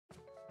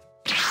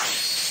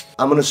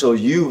I'm gonna show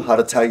you how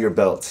to tie your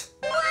belt.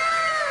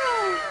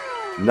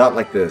 Not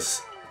like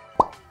this.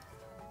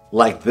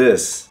 Like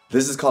this.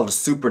 This is called a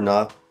super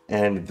knot,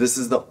 and this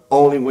is the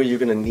only way you're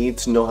gonna need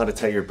to know how to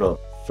tie your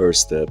belt.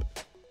 First step,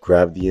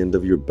 grab the end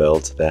of your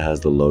belt that has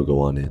the logo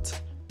on it.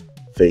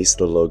 Face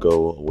the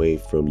logo away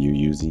from you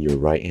using your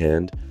right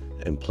hand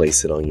and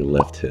place it on your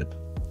left hip.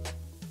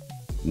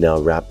 Now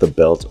wrap the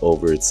belt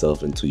over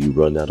itself until you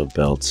run out of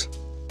belt.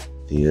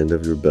 The end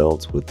of your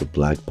belt with the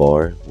black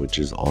bar, which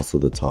is also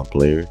the top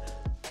layer,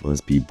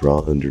 must be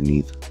brought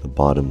underneath the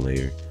bottom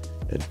layer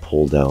and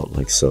pulled out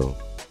like so.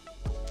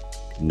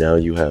 Now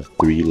you have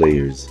 3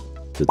 layers,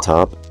 the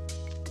top,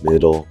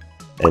 middle,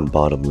 and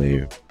bottom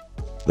layer.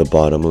 The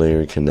bottom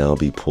layer can now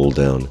be pulled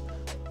down.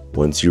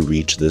 Once you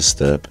reach this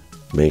step,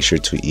 make sure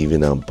to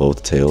even out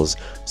both tails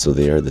so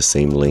they are the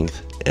same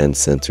length and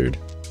centered.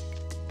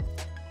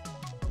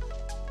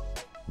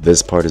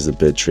 This part is a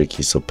bit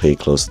tricky, so pay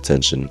close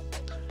attention.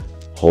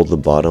 Hold the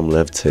bottom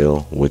left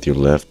tail with your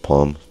left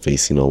palm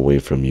facing away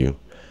from you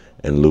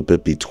and loop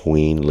it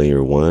between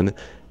layer 1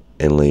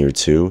 and layer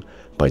 2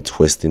 by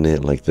twisting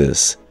it like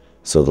this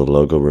so the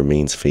logo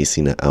remains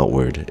facing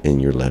outward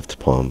in your left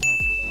palm.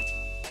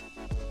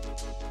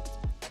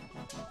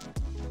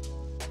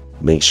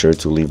 Make sure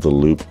to leave the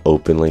loop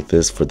open like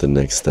this for the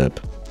next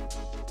step.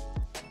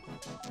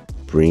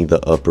 Bring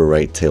the upper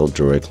right tail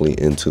directly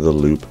into the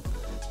loop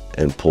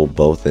and pull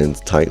both ends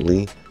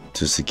tightly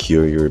to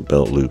secure your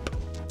belt loop.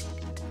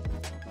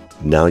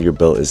 Now your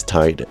belt is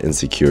tight and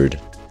secured.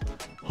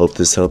 Hope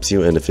this helps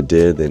you, and if it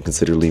did, then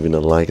consider leaving a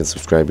like and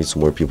subscribing so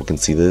more people can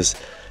see this,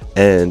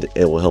 and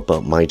it will help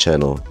out my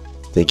channel.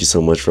 Thank you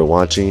so much for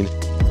watching.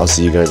 I'll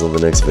see you guys on the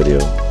next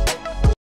video.